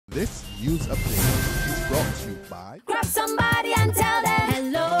This news update is brought to you by... Grab somebody and tell them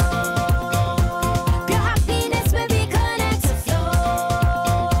hello. Your happiness will be connected to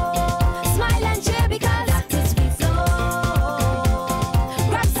flow. Smile and cheer because that is we flow.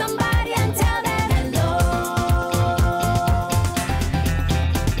 Grab somebody and tell them hello.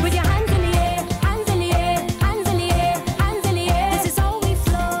 With your hands in the air, hands in the air, hands in the air, hands in the air. This is how we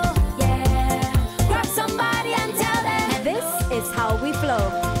flow, yeah. Grab somebody and tell them this is how we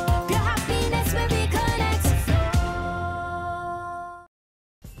flow.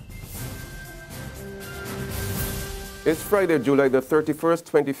 It's Friday, July the 31st,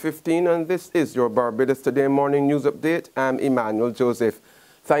 2015, and this is your Barbados Today morning news update. I'm Emmanuel Joseph.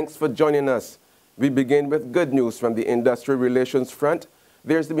 Thanks for joining us. We begin with good news from the industrial relations front.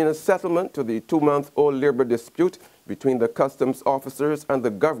 There's been a settlement to the 2-month-old labor dispute between the customs officers and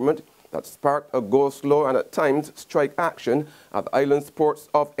the government that sparked a go-slow and at times strike action at the island's ports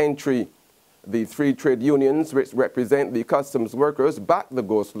of entry. The 3 trade unions which represent the customs workers backed the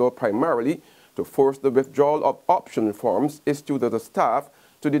go-slow primarily to force the withdrawal of option forms issued to the staff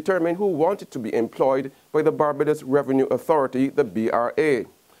to determine who wanted to be employed by the Barbados Revenue Authority, the BRA.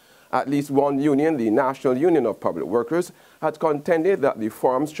 At least one union, the National Union of Public Workers, had contended that the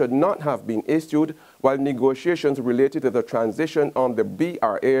forms should not have been issued while negotiations related to the transition on the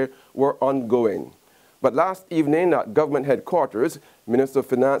BRA were ongoing. But last evening at government headquarters, Minister of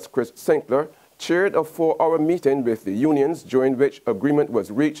Finance Chris Sinckler chaired a 4-hour meeting with the unions during which agreement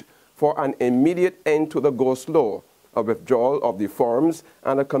was reached for an immediate end to the go-slow, a withdrawal of the forms,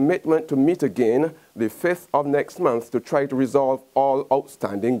 and a commitment to meet again the 5th of next month to try to resolve all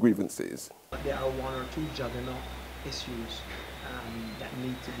outstanding grievances. There are 1 or 2 juggernaut issues that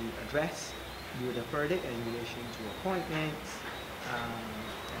need to be addressed. You would have heard it in relation to appointments,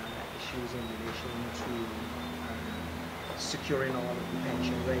 issues in relation to securing all of the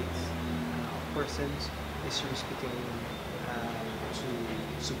pension rates of persons, issues pertaining to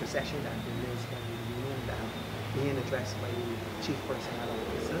supersession that have been raised by the union that are being addressed by the chief personnel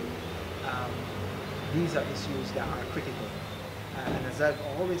officer. These are issues that are critical. And as I've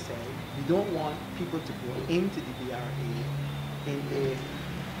always said, we don't want people to go into the BRA in a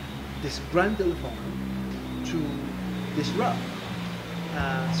disgruntled form to disrupt,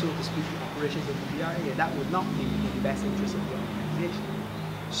 so to speak, the operations of the BRA. That would not be in the best interest of the organization.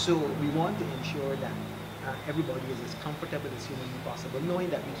 So we want to ensure that everybody is as comfortable as humanly possible, knowing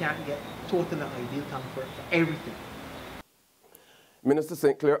that we can't get total and ideal comfort for everything. Minister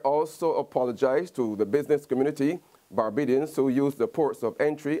Sinckler also apologized to the business community, Barbadians who used the ports of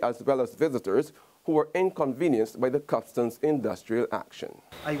entry, as well as visitors who were inconvenienced by the customs industrial action.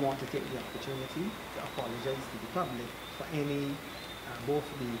 I want to take the opportunity to apologize to the public for any, both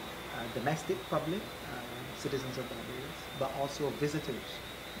the domestic public, citizens of Barbados, but also visitors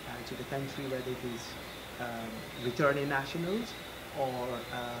to the country, whether it is returning nationals or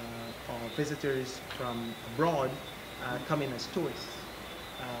visitors from abroad coming as tourists,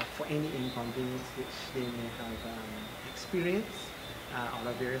 for any inconvenience which they may have experienced on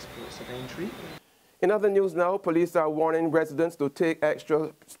our various ports of entry. In other news now, police are warning residents to take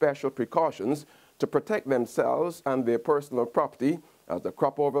extra special precautions to protect themselves and their personal property as the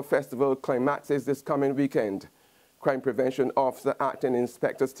Crop Over Festival climaxes this coming weekend. Crime Prevention Officer Acting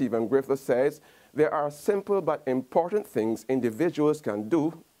Inspector Stephen Griffith says there are simple but important things individuals can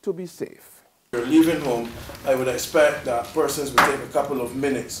do to be safe. You're leaving home, I would expect that persons will take a couple of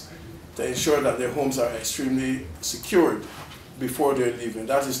minutes to ensure that their homes are extremely secured before they're leaving.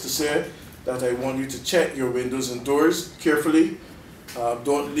 That is to say that I want you to check your windows and doors carefully.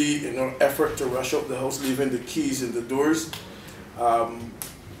 Don't leave in an effort to rush up the house, leaving the keys in the doors.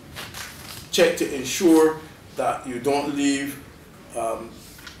 Check to ensure that you don't leave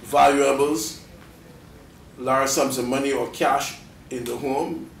valuables, large sums of money or cash in the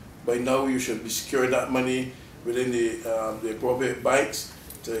home. By now you should be securing that money within the appropriate banks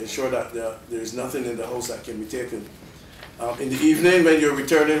to ensure that there is nothing in the house that can be taken. In the evening when you're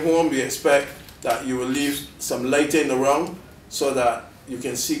returning home, we expect that you will leave some lighting around so that you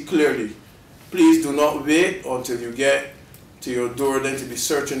can see clearly. Please do not wait until you get to your door then to be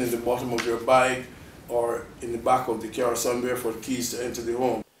searching in the bottom of your bag or in the back of the car somewhere for keys to enter the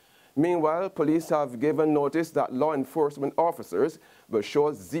home. Meanwhile, police have given notice that law enforcement officers will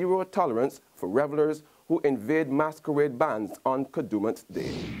show zero tolerance for revelers who invade masquerade bands on Kadooment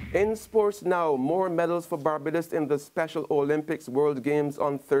Day. In sports now, more medals for Barbados in the Special Olympics World Games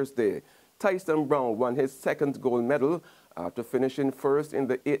on Thursday. Tyson Brown won his 2nd gold medal after finishing first in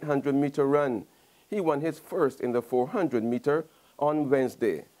the 800-meter run. He won his first in the 400-meter on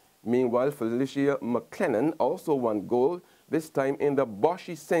Wednesday. Meanwhile, Felicia McLennan also won gold this time in the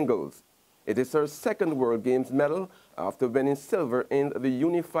Boshi singles. It is her second World Games medal after winning silver in the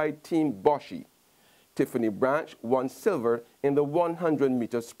unified team Boshi. Tiffany Branch won silver in the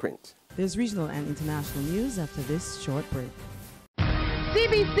 100-meter sprint. There's regional and international news after this short break.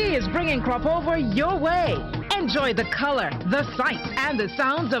 CBC is bringing Crop Over your way. Enjoy the color, the sights, and the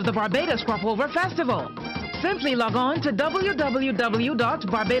sounds of the Barbados Crop Over Festival. Simply log on to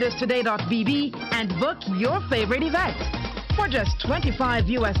www.barbadostoday.bb and book your favorite event. For just $25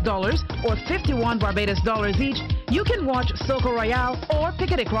 US or 51 Barbados dollars each, you can watch Soco Royale or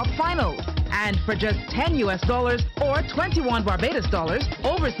Piccadilly Crop finals. And for just $10 US or 21 Barbados dollars,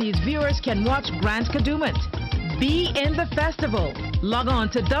 overseas viewers can watch Grand Kadooment. Be in the festival. Log on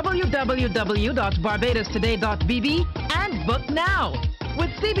to www.barbadostoday.bb and book now.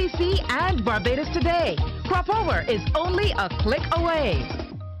 With CBC and Barbados Today, Crop Over is only a click away.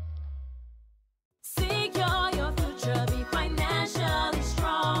 Secure your future, be financially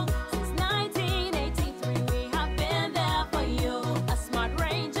strong. Since 1983, we have been there for you. A smart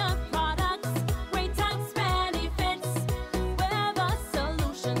range of products, great tax benefits. We're the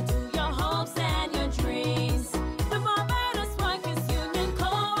solution to your hopes and your dreams. The Barbados Workers Union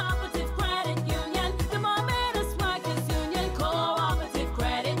Cooperative Credit Union. The Barbados Workers Union Cooperative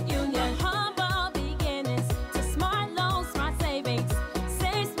Credit Union. Humble beginnings to smart loans, smart savings.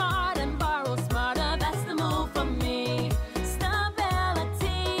 Save smart and borrow smarter. That's the move for me.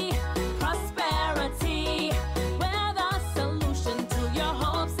 Stability, prosperity. We're the solution to your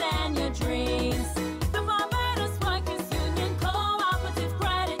hopes and your dreams. The Barbados Workers Union Cooperative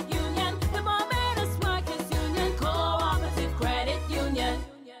Credit Union. The Barbados Workers Union Cooperative Credit Union.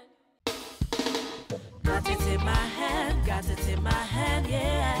 Got it in my hand,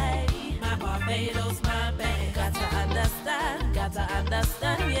 yeah. My Barbados, my bank. Got to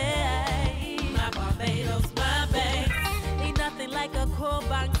understand, yeah. My Barbados, my bank. Ain't nothing like a core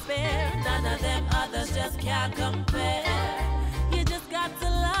bank spare. None of them others just can't compare. You just got to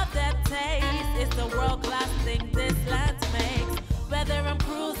love that taste. It's the world-class thing this land makes. Whether I'm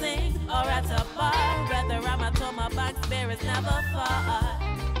cruising or at a bar, whether I'm at home, my bank spare is never far.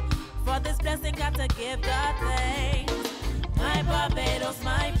 For this blessing, got to give God thanks. My Barbados,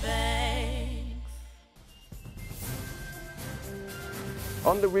 my bank.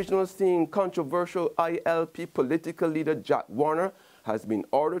 On the regional scene, controversial ILP political leader Jack Warner has been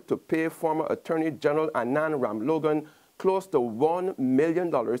ordered to pay former Attorney General Anand Ramlogan close to $1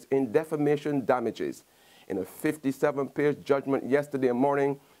 million in defamation damages. In a 57-page judgment yesterday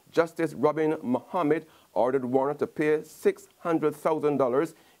morning, Justice Robin Mohammed ordered Warner to pay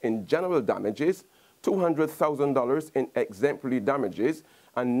 $600,000 in general damages, $200,000 in exemplary damages,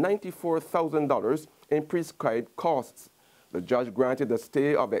 and $94,000 in prescribed costs. The judge granted a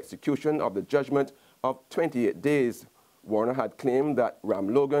stay of execution of the judgment of 28 days. Warner had claimed that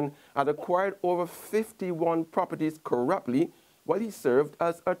Ramlogan had acquired over 51 properties corruptly while he served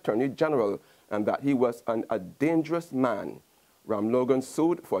as Attorney General, and that he was a dangerous man. Ramlogan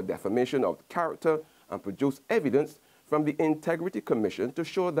sued for defamation of character and produced evidence from the Integrity Commission to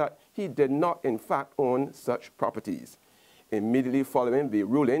show that he did not in fact own such properties. Immediately following the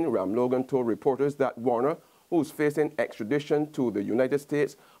ruling, Ramlogan told reporters that Warner, who's facing extradition to the United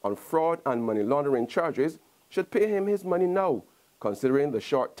States on fraud and money laundering charges, should pay him his money now, considering the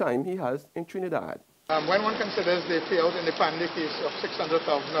short time he has in Trinidad. When one considers the payout in the Panday case of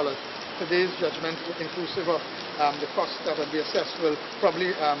 $600,000, today's judgment, inclusive of the costs that will be assessed, will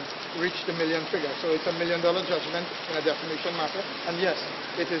probably reach the million figure. So it's $1 million judgment in a defamation matter. And yes,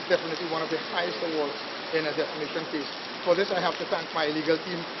 it is definitely one of the highest awards in a defamation case. For this, I have to thank my legal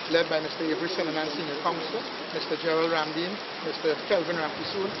team, led by Mr. Avery Cinnamon, Senior Counsel, Mr. Gerald Ramdeen, Mr. Kelvin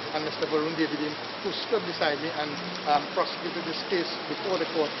Rampisoon, and Mr. Varun Davidin, who stood beside me and prosecuted this case before the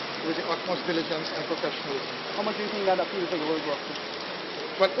court with the utmost diligence and professionalism. How much do you think that appeal for the world go up to?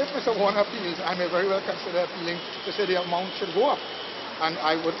 Well, if Mr. Warner appeals, I may very well consider appealing to say the amount should go up. And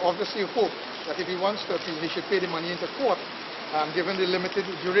I would obviously hope that if he wants to appeal, he should pay the money into court, given the limited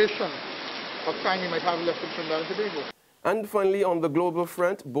duration of time he might have left in Trinidad and Tobago. And finally, on the global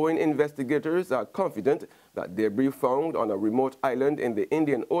front, Boeing investigators are confident that debris found on a remote island in the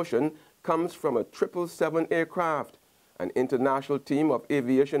Indian Ocean comes from a 777 aircraft. An international team of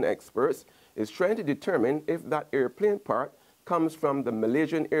aviation experts is trying to determine if that airplane part comes from the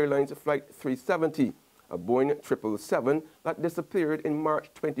Malaysian Airlines Flight 370, a Boeing 777 that disappeared in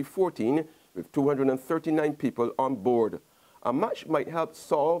March 2014 with 239 people on board. A match might help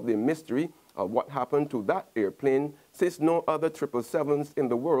solve the mystery of what happened to that airplane, since no other 777s in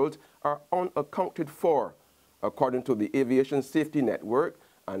the world are unaccounted for. According to the Aviation Safety Network,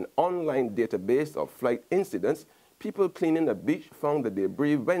 an online database of flight incidents, people cleaning a beach found the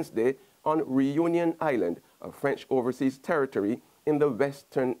debris Wednesday on Reunion Island, a French overseas territory in the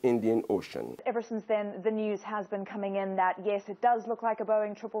Western Indian Ocean. Ever since then, the news has been coming in that, yes, it does look like a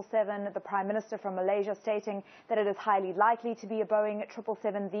Boeing 777. The Prime Minister from Malaysia stating that it is highly likely to be a Boeing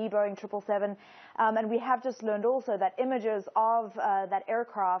 777, the Boeing 777. And we have just learned also that images of that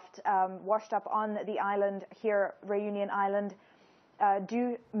aircraft washed up on the island here, Reunion Island,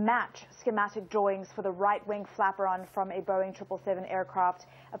 do match schematic drawings for the right-wing flaperon from a Boeing 777 aircraft.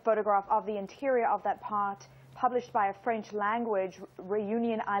 A photograph of the interior of that part published by a French-language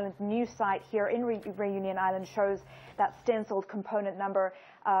Reunion Island news site here in Reunion Island shows that stenciled component number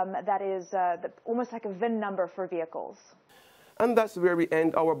that is almost like a VIN number for vehicles. And that's where we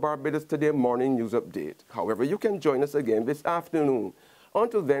end our Barbados Today morning news update. However, you can join us again this afternoon.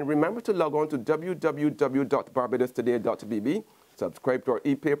 Until then, remember to log on to www.barbadostoday.bb, subscribe to our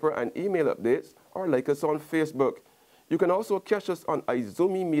e-paper and email updates, or like us on Facebook. You can also catch us on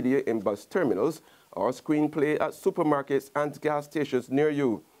Izumi Media in bus terminals or screenplay at supermarkets and gas stations near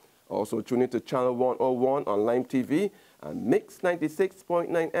you. Also tune in to Channel 101 on Lime TV and Mix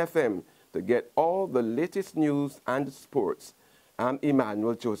 96.9 FM to get all the latest news and sports. I'm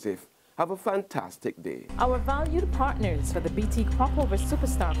Emmanuel Joseph. Have a fantastic day. Our valued partners for the BT Cropover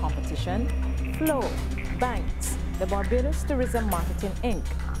Superstar Competition: Flow, Banks, the Barbados Tourism Marketing Inc.,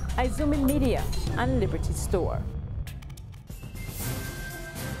 Izumi Media, and Liberty Store.